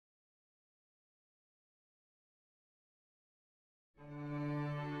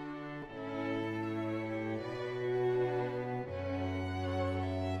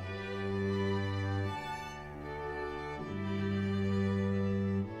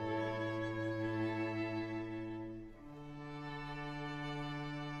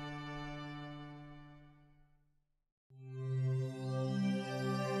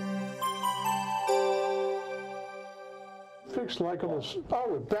Looks like almost, oh,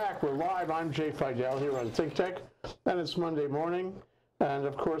 we're back. We're live. I'm Jay Fidel here on ThinkTech, and it's Monday morning. And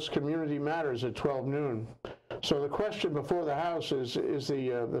of course, community matters at 12 noon. So the question before the House is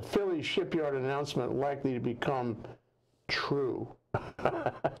the Philly Shipyard announcement likely to become true?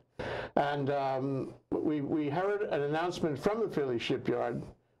 And we heard an announcement from the Philly Shipyard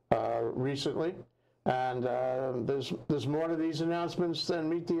recently, and there's more to these announcements than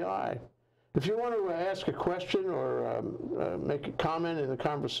meet the eye. If you want to ask a question or make a comment in the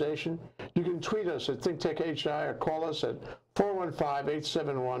conversation, you can tweet us at ThinkTech or call us at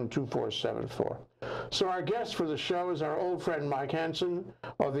 415-871-2474. So our guest for the show is our old friend Mike Hansen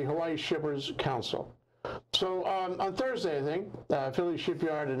of the Hawaii Shippers Council. So on Thursday, I think, Philly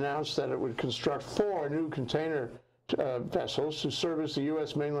Shipyard announced that it would construct 4 new container vessels to service the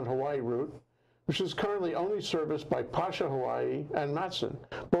U.S. Mainland-Hawaii route, which is currently only serviced by Pasha Hawaii and Matson,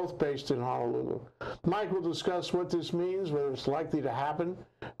 both based in Honolulu. Mike will discuss what this means, whether it's likely to happen,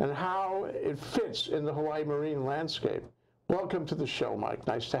 and how it fits in the Hawaii marine landscape. Welcome to the show, Mike.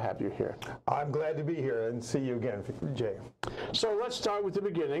 Nice to have you here. I'm glad to be here and see you again, Jay. So let's start with the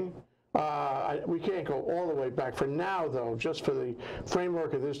beginning. We can't go all the way back. For now, though, just for the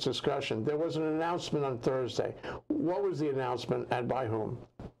framework of this discussion, there was an announcement on Thursday. What was the announcement and by whom?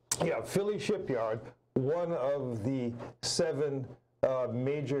 Yeah, Philly Shipyard, one of the 7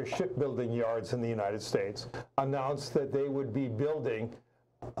 major shipbuilding yards in the United States, announced that they would be building,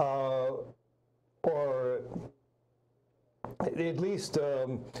 or at least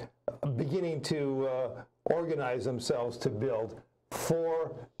beginning to organize themselves to build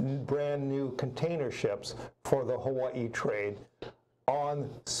 4 brand new container ships for the Hawaii trade on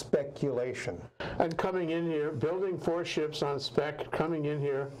speculation. And coming in here, building 4 ships on spec, coming in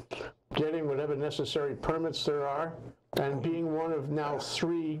here, getting whatever necessary permits there are, and being one of now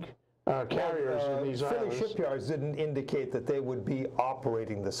 3 carriers in these islands. Philly Shipyards didn't indicate that they would be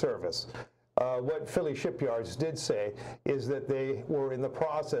operating the service. What Philly Shipyards did say is that they were in the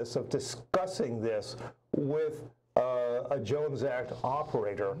process of discussing this with a Jones Act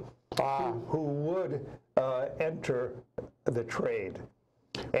operator who would enter the trade.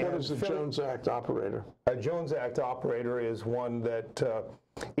 What is the Jones Act operator? A Jones Act operator is one that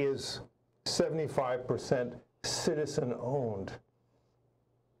is 75% citizen-owned,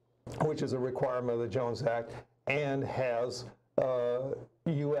 which is a requirement of the Jones Act, and has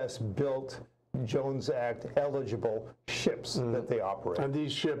U.S.-built Jones Act eligible ships that they operate. And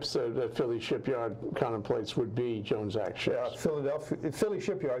these ships that Philly Shipyard contemplates would be Jones Act ships. Philly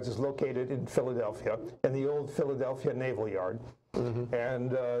Shipyards is located in Philadelphia, in the old Philadelphia Naval Yard,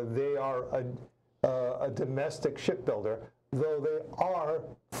 and they are a domestic shipbuilder, though they are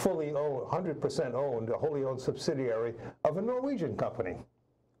fully owned, 100% owned, a wholly owned subsidiary of a Norwegian company,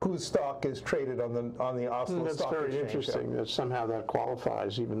 whose stock is traded on the Oslo Stock Exchange. That's very interesting that somehow that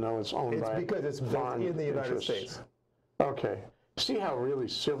qualifies, even though it's owned by because it's built in the United States. Okay. See how really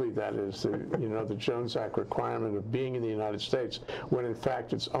silly that is, the Jones Act requirement of being in the United States, when in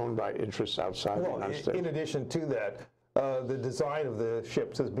fact it's owned by interests outside the United States. In addition to that, the design of the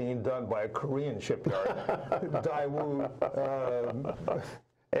ships is being done by a Korean shipyard, Daewoo.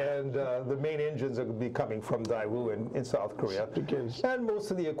 And the main engines are going to be coming from Daewoo in South Korea. And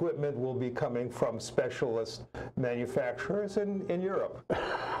most of the equipment will be coming from specialist manufacturers in Europe.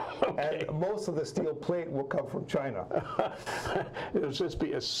 Okay. And most of the steel plate will come from China. It'll just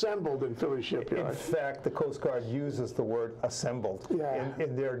be assembled in Philly Shipyard. In fact, the Coast Guard uses the word assembled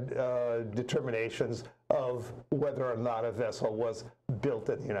in their determinations of whether or not a vessel was built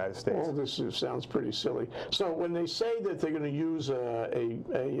in the United States. Well, this sounds pretty silly. So when they say that they're going to use a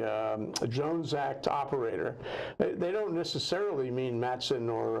Jones Act operator, they don't necessarily mean Matson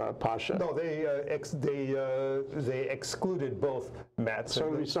or Pasha. No, they excluded both Matson. So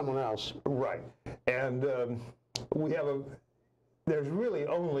it would be someone else. Right. And there's really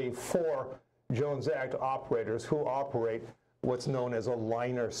only 4 Jones Act operators who operate what's known as a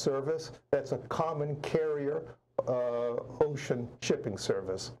liner service. That's a common carrier ocean shipping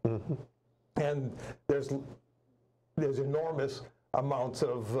service. And there's enormous amounts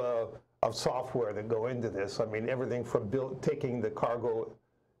of software that go into this. I mean, everything from taking the cargo,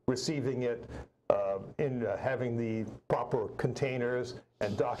 receiving it, having the proper containers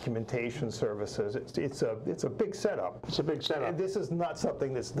and documentation services. It's a big setup. It's a big setup. And this is not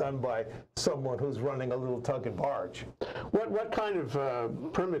something that's done by someone who's running a little tug and barge. What kind of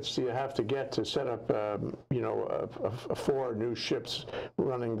permits do you have to get to set up 4 new ships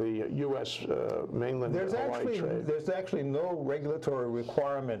running the U.S. Mainland-Hawaii trade? There's actually no regulatory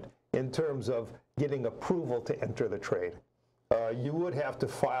requirement in terms of getting approval to enter the trade. you would have to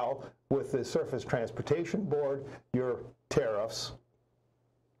file with the Surface Transportation Board your tariffs.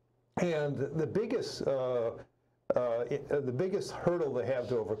 And the biggest hurdle they have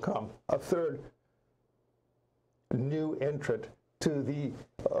to overcome, a third new entrant to the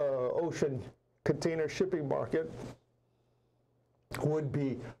ocean container shipping market, would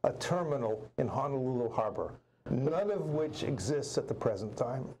be a terminal in Honolulu Harbor, none of which exists at the present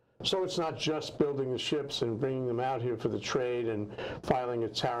time. So it's not just building the ships and bringing them out here for the trade and filing a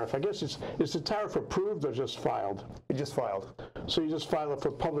tariff. I guess is the tariff approved or just filed? It just filed. So you just file it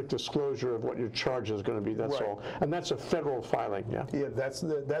for public disclosure of what your charge is going to be, that's Right. all. And that's a federal filing, yeah? Yeah, that's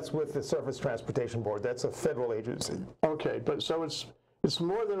with the Surface Transportation Board. That's a federal agency. Okay, but so it's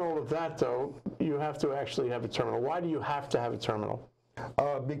more than all of that, though. You have to actually have a terminal. Why do you have to have a terminal?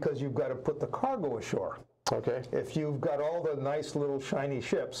 Because you've got to put the cargo ashore. Okay. If you've got all the nice little shiny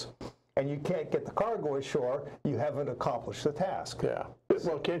ships and you can't get the cargo ashore, you haven't accomplished the task. Yeah.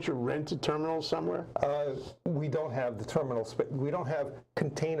 Well, can't you rent a terminal somewhere? We don't have the terminal space. We don't have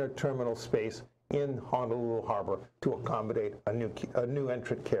container terminal space in Honolulu Harbor to accommodate a new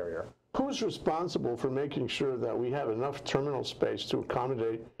entrant carrier. Who's responsible for making sure that we have enough terminal space to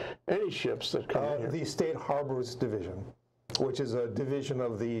accommodate any ships that come in here? The State Harbors Division, which is a division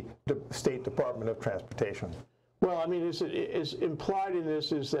of the State Department of Transportation. Well, I mean, is implied in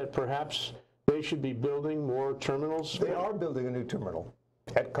this is that perhaps they should be building more terminals? They are building a new terminal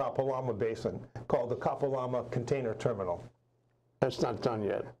at Kapalama Basin called the Kapalama Container Terminal. That's not done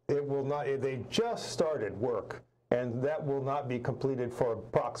yet. It will not. They just started work, and that will not be completed for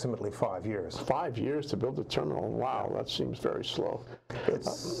approximately 5 years. 5 years to build a terminal? Wow, that seems very slow.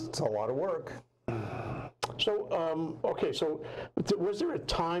 It's a lot of work. So, okay, so was there a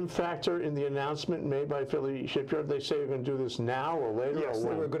time factor in the announcement made by Philly Shipyard? They say they're going to do this now or later? Yes, or they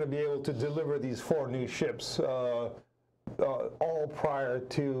when? were going to be able to deliver these 4 new ships all prior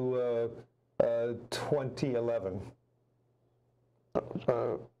to 2011.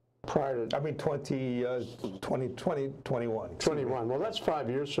 Prior to 2021. 21. Well, that's 5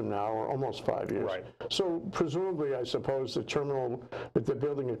 years from now, or almost 5 years. Right. So presumably, I suppose the terminal that they're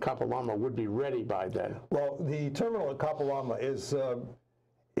building at Kapalama would be ready by then. Well, the terminal at Kapalama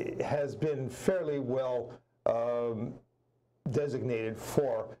has been fairly well designated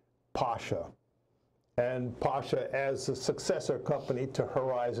for Pasha. And Pasha, as the successor company to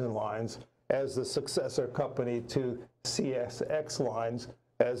Horizon Lines, as the successor company to CSX Lines,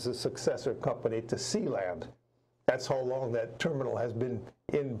 as the successor company to Sealand. That's how long that terminal has been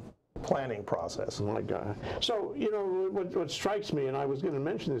in planning process. Oh my God. So, you know, what strikes me, and I was going to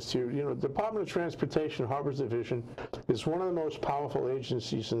mention this to you, you know, the Department of Transportation Harbors Division is one of the most powerful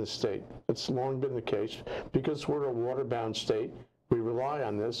agencies in the state. It's long been the case because we're a waterbound state. We rely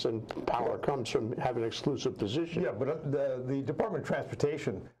on this, and power comes from having an exclusive position. Yeah, but the Department of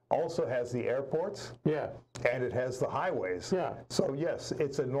Transportation also has the airports. Yeah. And it has the highways. Yeah. So yes,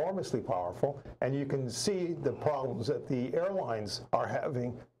 it's enormously powerful, and you can see the problems that the airlines are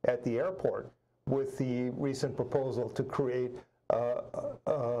having at the airport with the recent proposal to create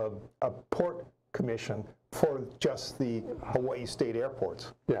a port commission for just the Hawaii state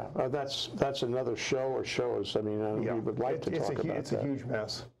airports. Yeah, that's another show or shows. I mean, we would like to talk about that. It's a huge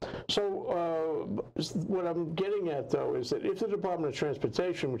mess. So what I'm getting at, though, is that if the Department of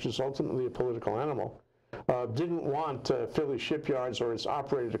Transportation, which is ultimately a political animal, didn't want Philly Shipyards or its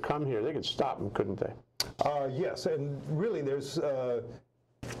operator to come here, they could stop them, couldn't they? Yes, and really there's, once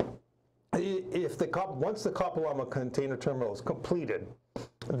the Kapalama Container Terminal is completed,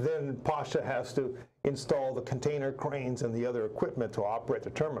 then Pasha has to install the container cranes and the other equipment to operate the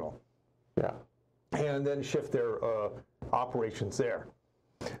terminal. Yeah. And then shift their operations there.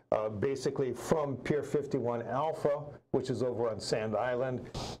 Basically from Pier 51 Alpha, which is over on Sand Island,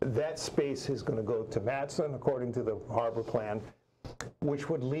 that space is going to go to Matson, according to the harbor plan, which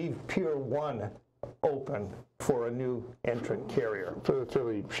would leave Pier 1 open for a new entrant carrier. For the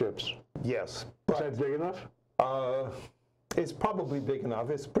Philly ships. Yes. Is that big enough? It's probably big enough.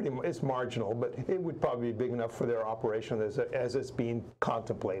 It's marginal, but it would probably be big enough for their operation as it's being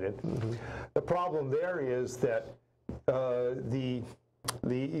contemplated. Mm-hmm. The problem there is that the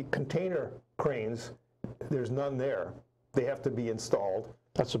container cranes, there's none there. They have to be installed.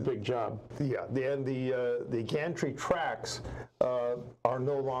 That's a big job. Yeah, and the gantry tracks are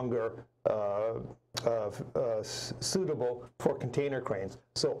no longer suitable for container cranes,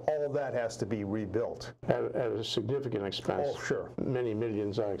 so all that has to be rebuilt At a significant expense. Oh, sure. Many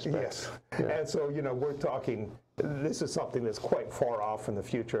millions, I expect. Yes. Yeah. And so, you know, we're talking, this is something that's quite far off in the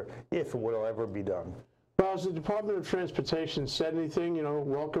future, if it will ever be done. Well, has the Department of Transportation said anything? You know,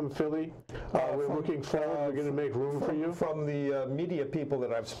 welcome Philly. We're looking forward. We're going to make room for you. From the media people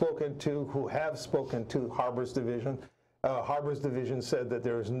that I've spoken to, who have spoken to Harbor's Division said that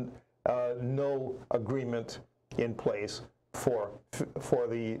there is no agreement in place for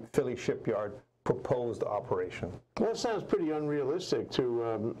the Philly Shipyard proposed operation. Well, that sounds pretty unrealistic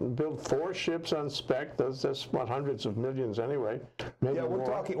to build 4 ships on spec. That's what, hundreds of millions anyway. Maybe yeah, we're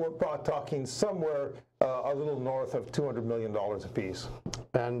more. talking somewhere a little north of $200 million apiece.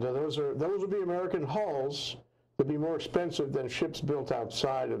 And those will be American hulls. They'll be more expensive than ships built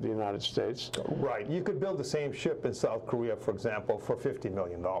outside of the United States. Right. You could build the same ship in South Korea, for example, for $50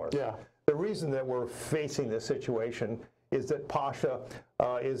 million. Yeah. The reason that we're facing this situation is that Pasha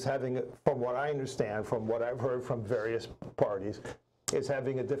is having, from what I understand, from what I've heard from various parties, is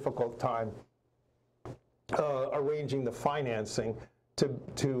having a difficult time arranging the financing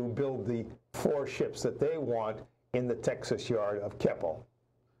to build the 4 ships that they want in the Texas yard of Keppel.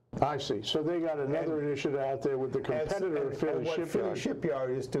 I see. So they got another initiative out there with the competitor Philly Shipyard. What Philly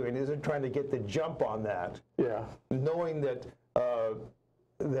Shipyard is doing is they're trying to get the jump on that, yeah, knowing that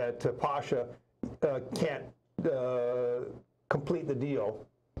Pasha can't complete the deal,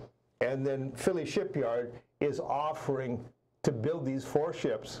 and then Philly Shipyard is offering to build these 4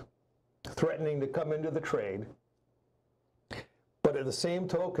 ships, threatening to come into the trade. But at the same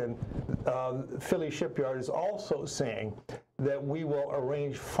token, Philly Shipyard is also saying that we will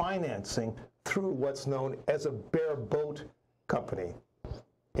arrange financing through what's known as a bareboat company.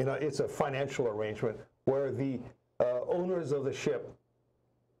 You know, it's a financial arrangement where the owners of the ship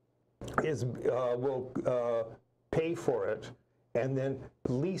will pay for it and then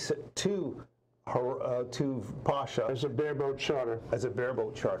lease it to Pasha as a bareboat charter. As a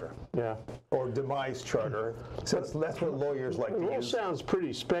bareboat charter. Yeah. Or demise charter. So that's what lawyers like to use. It all sounds pretty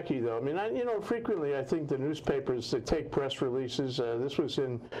specky, though. I mean, you know, frequently I think the newspapers, they take press releases. This was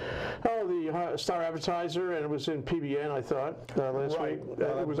in the Star Advertiser, and it was in PBN, I thought, last week.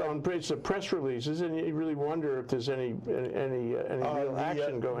 It was on pages of press releases, and you really wonder if there's any real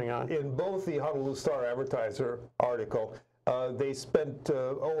action going on. In both the Honolulu Star Advertiser article, they spent,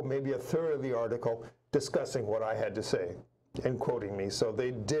 maybe a third of the article discussing what I had to say and quoting me. So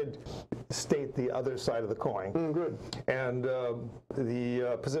they did state the other side of the coin. Good. And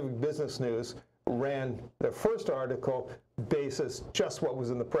the Pacific Business News ran their first article basis just what was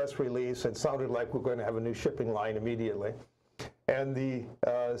in the press release. It sounded like we're going to have a new shipping line immediately. And the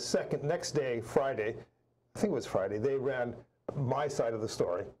next day, Friday, I think it was Friday, they ran my side of the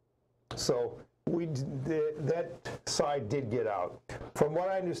story. So that side did get out. From what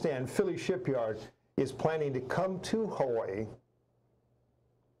I understand, Philly Shipyard is planning to come to Hawaii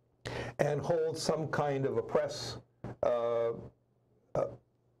and hold some kind of a press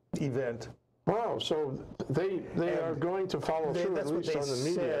event. Wow, so they are going to follow through, at least on the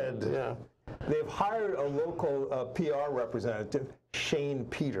media. Yeah. They've hired a local PR representative, Shane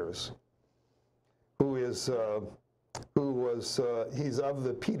Peters, he's of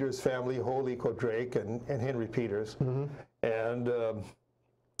the Peters family, Holy Kodrake and Henry Peters. Mm-hmm. And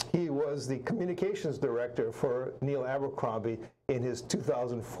he was the communications director for Neil Abercrombie in his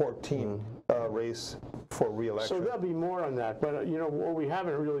 2014 race for re-election. So there'll be more on that. But, you know, what we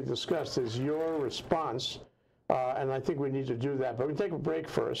haven't really discussed is your response. And I think we need to do that. But we take a break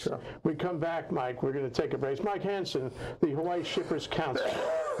first. Sure. We come back, Mike, we're going to take a break. It's Mike Hansen, the Hawaii Shippers Council.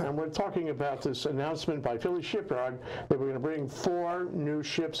 And we're talking about this announcement by Philly Shipyard that we're going to bring 4 new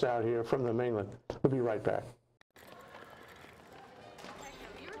ships out here from the mainland. We'll be right back.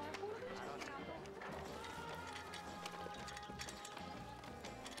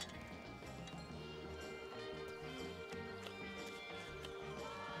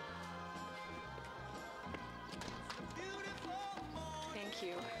 Thank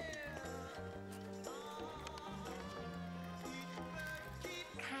you.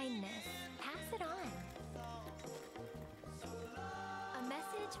 Kindness. Pass it on. A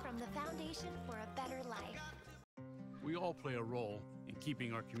message from the Foundation for a Better Life. We all play a role in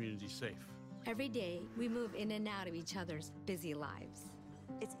keeping our community safe. Every day, we move in and out of each other's busy lives.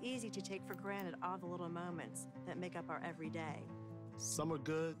 It's easy to take for granted all the little moments that make up our everyday. Some are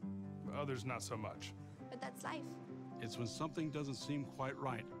good, others not so much. But that's life. It's when something doesn't seem quite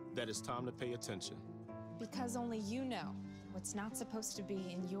right that it's time to pay attention. Because only you know what's not supposed to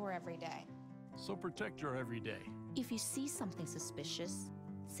be in your everyday. So protect your everyday. If you see something suspicious,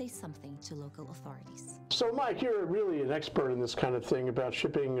 say something to local authorities. So, Mike, you're really an expert in this kind of thing about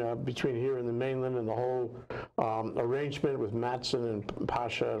shipping between here and the mainland and the whole arrangement with Matson and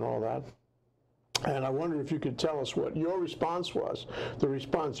Pasha and all that. And I wonder if you could tell us what your response was, the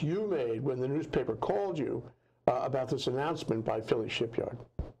response you made when the newspaper called you about this announcement by Philly Shipyard.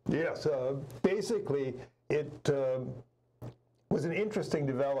 Yes, basically it was an interesting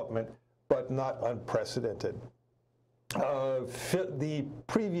development, but not unprecedented. The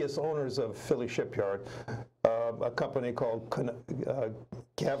previous owners of Philly Shipyard, a company called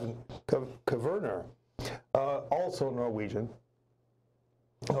Kvaerner, also Norwegian,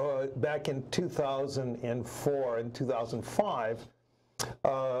 back in 2004 and 2005,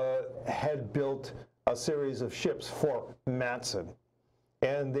 had built a series of ships for Matson.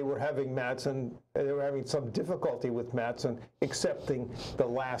 And they were having some difficulty with Matson accepting the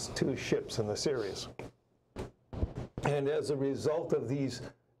last two ships in the series. And as a result of this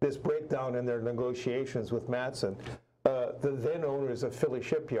breakdown in their negotiations with Matson, the then owners of Philly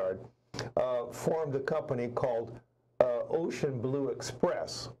Shipyard formed a company called Ocean Blue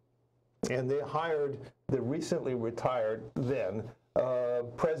Express. And they hired the recently retired then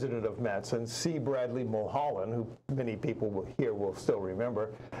president of Matson, C. Bradley Mulholland, who many people here will still remember,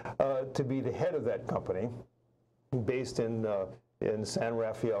 to be the head of that company, based in San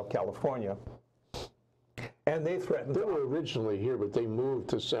Rafael, California. And they threatened. They were originally here, but they moved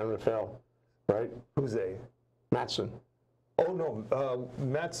to San Rafael, right? Who's they? Matson. Oh no,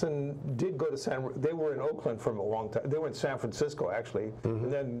 Matson did go to they were in Oakland for a long time. They were in San Francisco actually,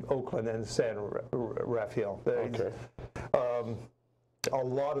 and then Oakland and San Rafael. Okay. A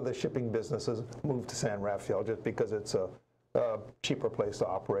lot of the shipping businesses moved to San Rafael just because it's a cheaper place to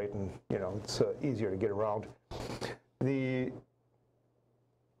operate, and it's easier to get around. But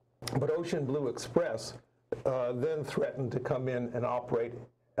Ocean Blue Express then threatened to come in and operate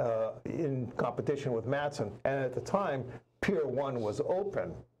in competition with Matson, and at the time, Pier 1 was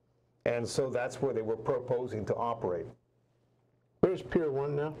open, and so that's where they were proposing to operate. Where's Pier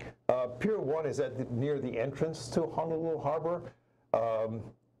 1 now? Pier 1 is near the entrance to Honolulu Harbor.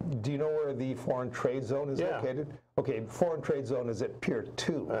 Do you know where the Foreign Trade Zone is located? Okay, Foreign Trade Zone is at Pier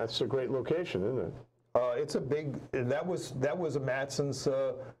 2. That's a great location, isn't it? It's a big. That was a Matson's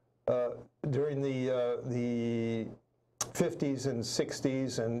during the 50s and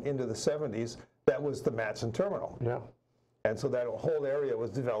 60s and into the 70s. That was the Matson terminal. Yeah. And so that whole area was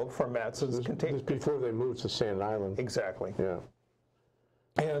developed for Matson's containers. Before they moved to Sand Island. Exactly. Yeah.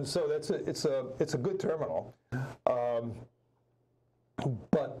 And so it's a good terminal,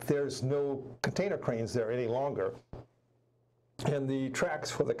 but there's no container cranes there any longer, and the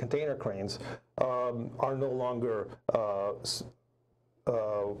tracks for the container cranes are no longer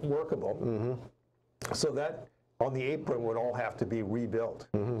workable. So that on the apron would all have to be rebuilt.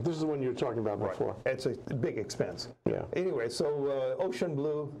 This is the one you were talking about before. Right. It's a big expense. Yeah. Anyway, so Ocean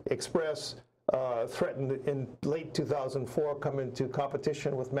Blue Express threatened in late 2004 come into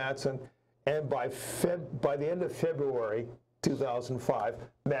competition with Matson, and by the end of February 2005,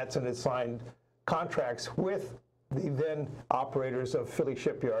 Matson had signed contracts with the then operators of Philly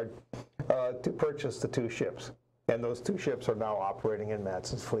Shipyard to purchase the two ships, and those two ships are now operating in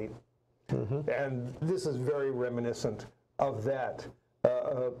Matson's fleet. And this is very reminiscent of that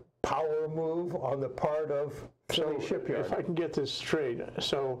power move on the part of Philly Shipyard. If I can get this straight,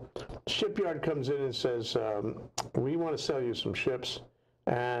 so Shipyard comes in and says, we want to sell you some ships,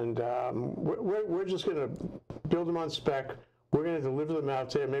 and we're just going to build them on spec. We're going to deliver them out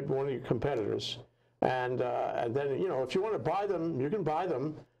to maybe one of your competitors, and then if you want to buy them, you can buy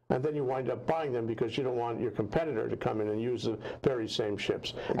them. And then you wind up buying them because you don't want your competitor to come in and use the very same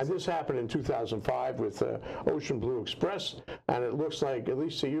ships. And this happened in 2005 with Ocean Blue Express, and it looks like, at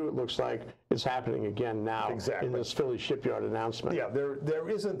least to you, it looks like it's happening again now in this Philly Shipyard announcement. Yeah, there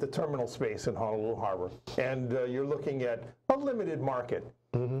isn't the terminal space in Honolulu Harbor, and you're looking at a limited market.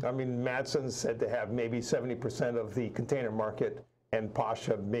 I mean, Matson's said to have maybe 70% of the container market, and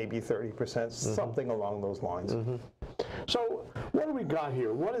Pasha maybe 30%, something along those lines. So what do we got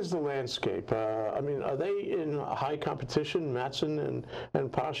here? What is the landscape? I mean, are they in high competition, Matson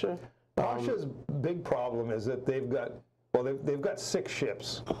and Pasha? Pasha's big problem is that they've got 6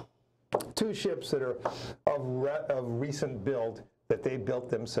 ships. 2 ships that are of recent build that they built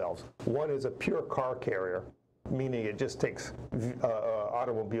themselves. One is a pure car carrier, meaning it just takes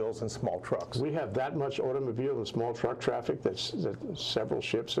automobiles and small trucks. We have that much automobile and small truck traffic that's several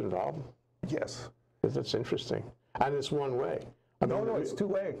ships involved? Yes. That's interesting. And it's one way. No, it's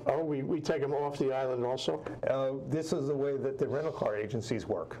 2-way. Oh, we take them off the island also? This is the way that the rental car agencies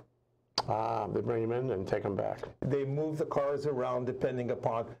work. They bring them in and take them back. They move the cars around depending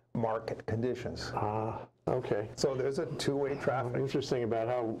upon market conditions. Okay. So there's a two-way traffic. Interesting about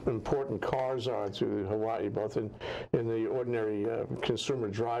how important cars are to Hawaii, both in the ordinary consumer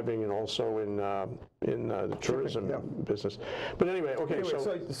driving and also in the tourism business. But anyway, okay.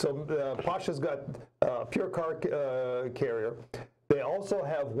 So Pasha's got a pure car carrier. They also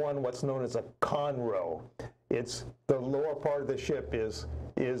have one what's known as a conroe. It's the lower part of the ship is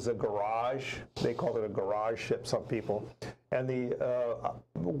a garage. They call it a garage ship, some people. And the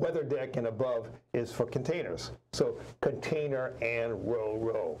weather deck and above is for containers. So container and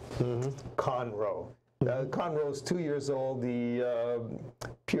row. Conroe. Conroe is 2 years old. The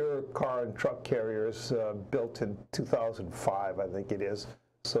pure car and truck carriers built in 2005, I think it is.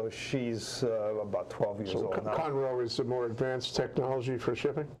 So she's about 12 years old now. Conroe is a more advanced technology for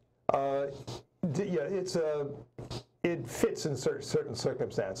shipping? Yeah, it fits in certain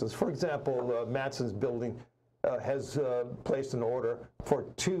circumstances. For example, Matson's building has placed an order for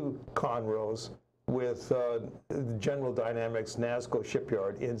 2 conroes with General Dynamics NASCO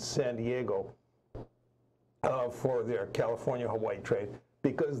Shipyard in San Diego for their California-Hawaii trade,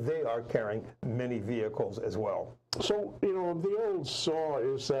 because they are carrying many vehicles as well. So, you know, the old saw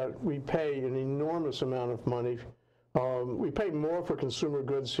is that we pay an enormous amount of money. We pay more for consumer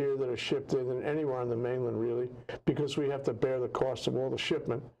goods here that are shipped in than anywhere on the mainland, really, because we have to bear the cost of all the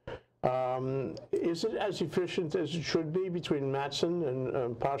shipment. Is it as efficient as it should be between Matson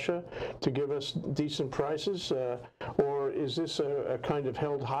and Pasha to give us decent prices? Or is this a kind of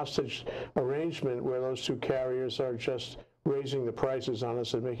held hostage arrangement where those 2 carriers are just raising the prices on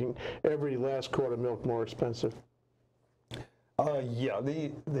us and making every last quart of milk more expensive? Yeah,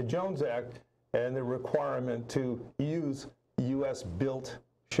 the Jones Act and the requirement to use U.S.-built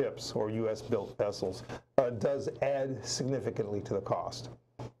ships or U.S.-built vessels does add significantly to the cost.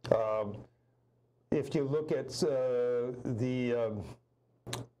 If you look at the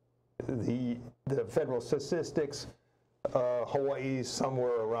federal statistics, Hawaii is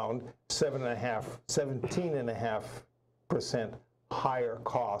somewhere around 17.5% higher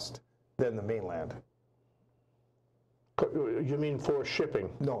cost than the mainland. You mean for shipping?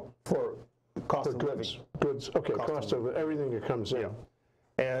 No, for cost of living. Goods, okay, cost of everything that comes in. Yeah.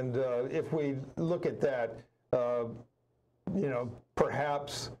 And if we look at that, you know,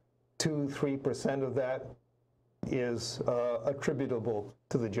 perhaps 2-3% of that is attributable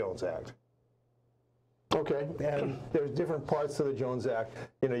to the Jones Act. Okay. And there's different parts of the Jones Act.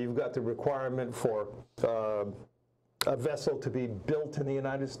 You know, you've got the requirement for a vessel to be built in the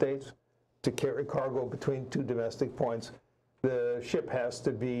United States to carry cargo between 2 domestic points. The ship has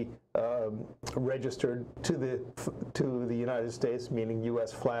to be registered to the United States, meaning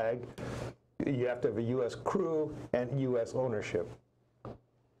U.S. flag. You have to have a U.S. crew and U.S. ownership.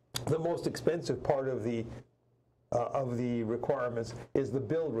 The most expensive part of the requirements is the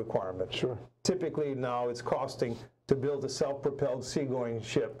build requirement. Sure. Typically now it's costing to build a self-propelled seagoing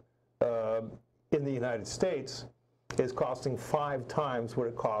ship in the United States is costing 5 times what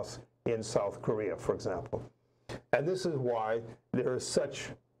it costs in South Korea, for example. And this is why there is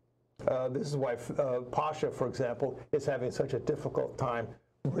such, Pasha, for example, is having such a difficult time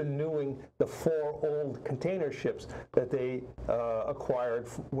renewing the 4 old container ships that they acquired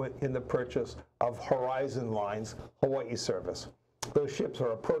in the purchase of Horizon Line's Hawaii service. Those ships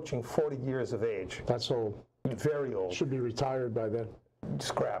are approaching 40 years of age. That's old. Very old. Should be retired by then.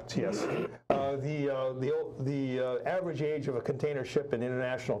 Scrapped, yes. The average age of a container ship in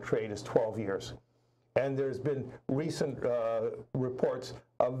international trade is 12 years. And there's been recent reports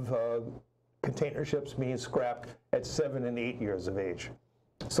of container ships being scrapped at 7 and 8 years of age.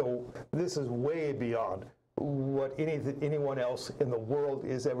 So this is way beyond what anyone else in the world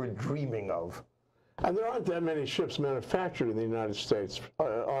is ever dreaming of. And there aren't that many ships manufactured in the United States,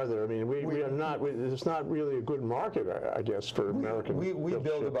 are there? I mean, we are not. It's not really a good market, I guess, for American. We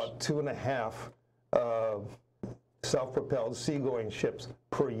build ships. about 2.5 self-propelled seagoing ships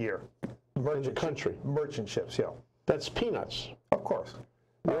per year. In the country. Merchant ships, yeah. That's peanuts. Of course.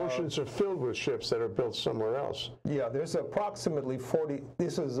 The oceans are filled with ships that are built somewhere else. Yeah, there's approximately 40.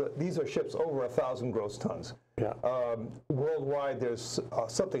 These are ships over 1,000 gross tons. Yeah. Worldwide, there's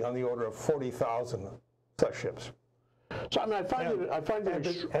something on the order of 40,000 such ships. So I mean, I find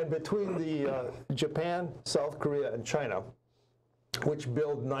it. And between the Japan, South Korea, and China, which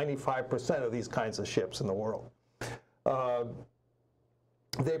build 95% of these kinds of ships in the world,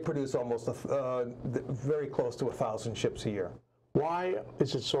 they produce almost very close to 1,000 ships a year. Why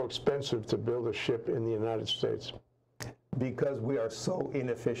is it so expensive to build a ship in the United States? Because we are so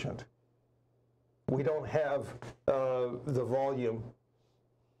inefficient. We don't have the volume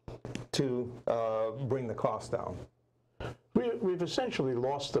to bring the cost down. We've essentially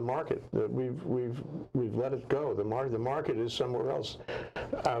lost the market. We've let it go. The market is somewhere else.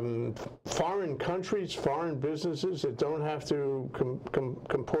 Foreign countries, foreign businesses that don't have to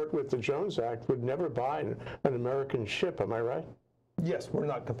comport with the Jones Act would never buy an American ship. Am I right? Yes, we're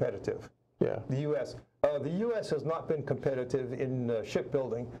not competitive. Yeah. The U.S. has not been competitive in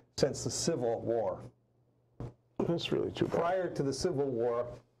shipbuilding since the Civil War. That's really too bad. Prior to the Civil War,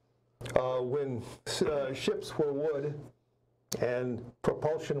 when ships were wood and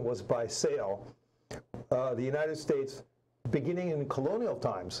propulsion was by sail, the United States, beginning in colonial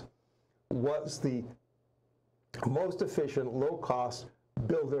times, was the most efficient, low-cost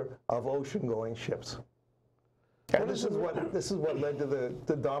builder of ocean-going ships. And this is what led to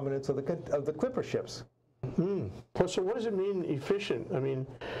the dominance of the clipper ships. So what does it mean, efficient? I mean,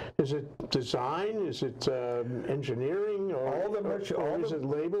 is it design? Is it engineering? Or is it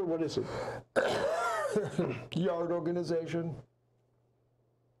labor? What is it? Yard organization.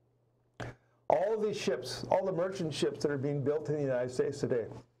 All these ships, all the merchant ships that are being built in the United States today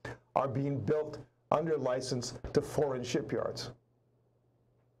are being built under license to foreign shipyards.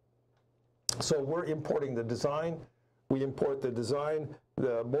 So we're importing the design. We import the design,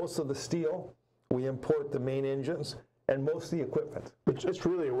 most of the steel. We import the main engines and most of the equipment. It's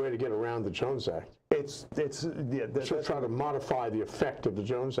really a way to get around the Jones Act. To try to modify the effect of the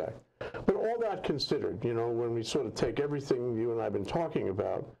Jones Act. But all that considered, you know, when we sort of take everything you and I have been talking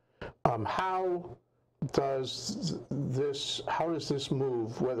about, how does this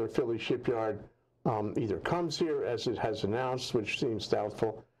move, whether Philly Shipyard either comes here as it has announced, which seems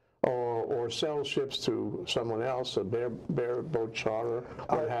doubtful, or sells ships to someone else, a bareboat charter,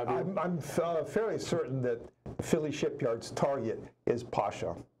 what have you? I'm fairly certain that Philly Shipyard's target is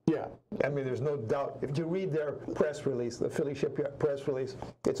Pasha. Yeah. I mean, there's no doubt. If you read their press release, the Philly Shipyard press release,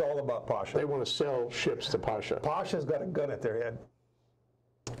 it's all about Pasha. They want to sell ships to Pasha. Pasha's got a gun at their head.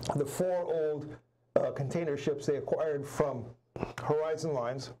 The 4 old container ships they acquired from Horizon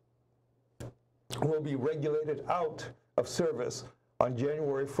Lines will be regulated out of service on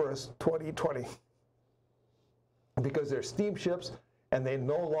January 1st, 2020, because they're steamships and they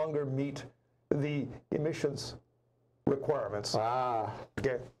no longer meet the emissions requirements.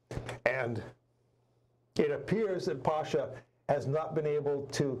 Okay. And it appears that Pasha has not been able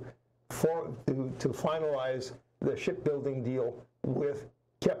to finalize the shipbuilding deal with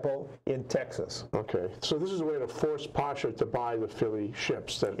Keppel in Texas. Okay, so this is a way to force Pasha to buy the Philly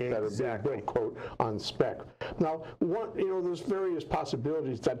ships that are being built, quote, on spec. Now, there's various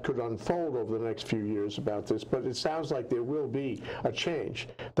possibilities that could unfold over the next few years about this, but it sounds like there will be a change,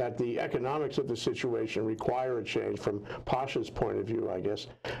 that the economics of the situation require a change from Pasha's point of view, I guess.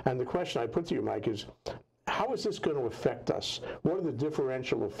 And the question I put to you, Mike, is how is this going to affect us? What are the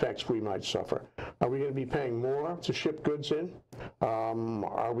differential effects we might suffer? Are we going to be paying more to ship goods in?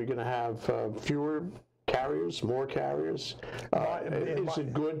 Are we going to have fewer carriers, more carriers? Is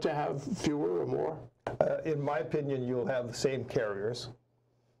it good to have fewer or more? In my opinion, you'll have the same carriers.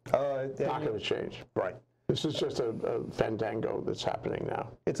 Not going to change. Right. This is just a fandango that's happening now.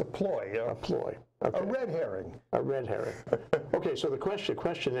 It's a ploy. A ploy. Okay. A red herring. A red herring. Okay, so the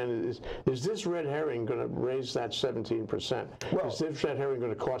question then is this red herring going to raise that 17%? Well, is this red herring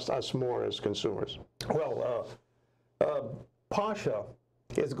going to cost us more as consumers? Well, Pasha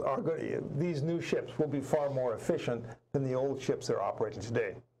these new ships will be far more efficient than the old ships they're operating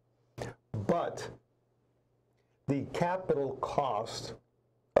today. But the capital cost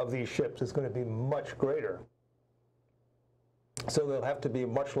of these ships is going to be much greater. So there'll have to be a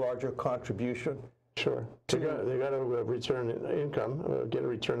much larger contribution. Sure. They got to return income, get a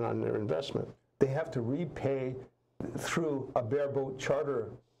return on their investment. They have to repay through a bareboat charter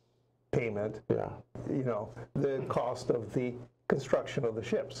payment, the cost of the construction of the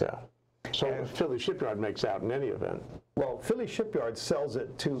ships. Yeah. So Philly Shipyard makes out in any event. Well, Philly Shipyard sells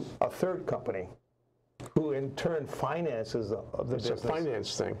it to a third company, who in turn finances the business. It's a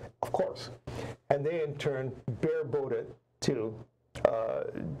finance thing. Of course. And they in turn bareboat it to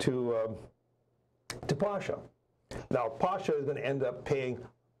Pasha. Now, Pasha is going to end up paying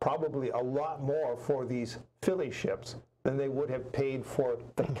probably a lot more for these Philly ships than they would have paid for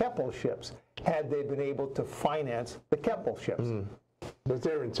the Keppel ships had they been able to finance the Keppel ships. But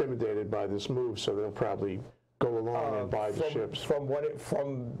they're intimidated by this move, so they'll probably go along and buy the ships. From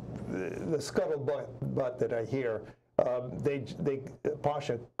the scuttlebutt that I hear,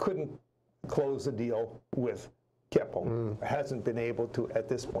 Pasha couldn't close the deal with Keppel. Hasn't been able to at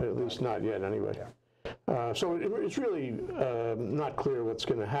this point. At least not yet, anyway. Yeah. So it's really not clear what's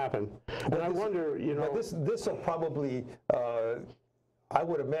going to happen. And I wonder, But this will probably, I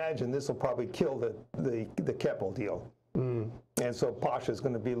would imagine this will probably kill the Keppel deal. And so Pasha is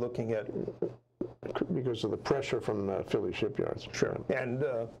going to be looking at... Because of the pressure from Philly shipyards. Sure. And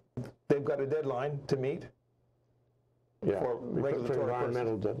they've got a deadline to meet. Yeah, for regulatory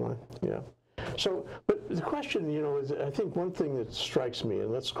environmental deadline. Yeah. So, but the question, you know, is, I think one thing that strikes me,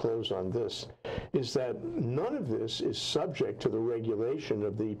 and let's close on this, is that none of this is subject to the regulation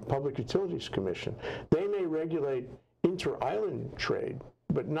of the Public Utilities Commission. They may regulate inter-island trade,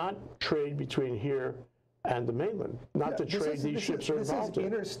 but not trade between here and the mainland. Not the trade these ships are involved in.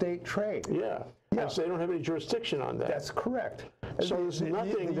 This is interstate trade. Yeah. Yeah. And so they don't have any jurisdiction on that. That's correct. So there's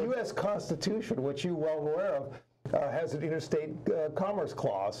nothing. The U.S. Constitution, which you're well aware of, has an interstate commerce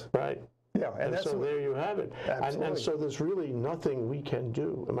clause. Right. Yeah, and that's so there you have it. And so there's really nothing we can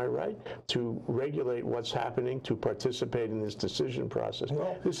do, am I right, to regulate what's happening, to participate in this decision process.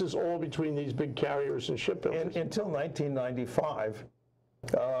 Well, this is all between these big carriers and shipbuilders. Until 1995,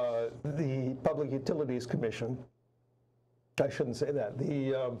 the Public Utilities Commission, I shouldn't say that,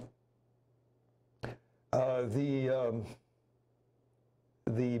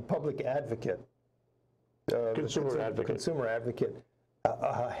 the public advocate, consumer advocate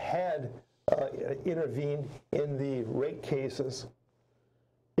had intervened in the rate cases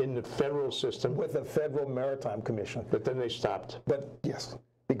in the federal system with the Federal Maritime Commission. But then they stopped. But yes,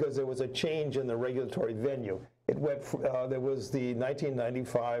 because there was a change in the regulatory venue. It went. There was the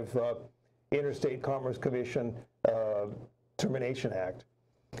 1995 Interstate Commerce Commission Termination Act,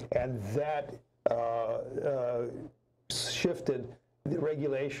 and that shifted the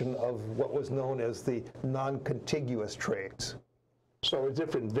regulation of what was known as the non-contiguous trades. So a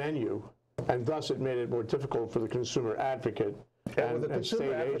different venue, and thus it made it more difficult for the consumer advocate and the consumer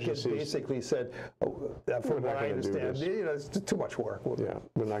state advocate agencies. Basically said, from what I understand, you know, it's too much work. Yeah,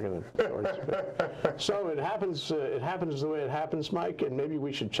 we're not going to. So it happens the way it happens, Mike, and maybe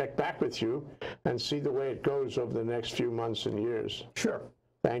we should check back with you and see the way it goes over the next few months and years. Sure.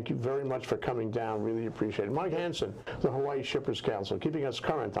 Thank you very much for coming down. Really appreciate it. Mike Hansen, the Hawaii Shippers Council, keeping us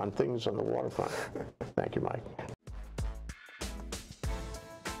current on things on the waterfront. Thank you, Mike.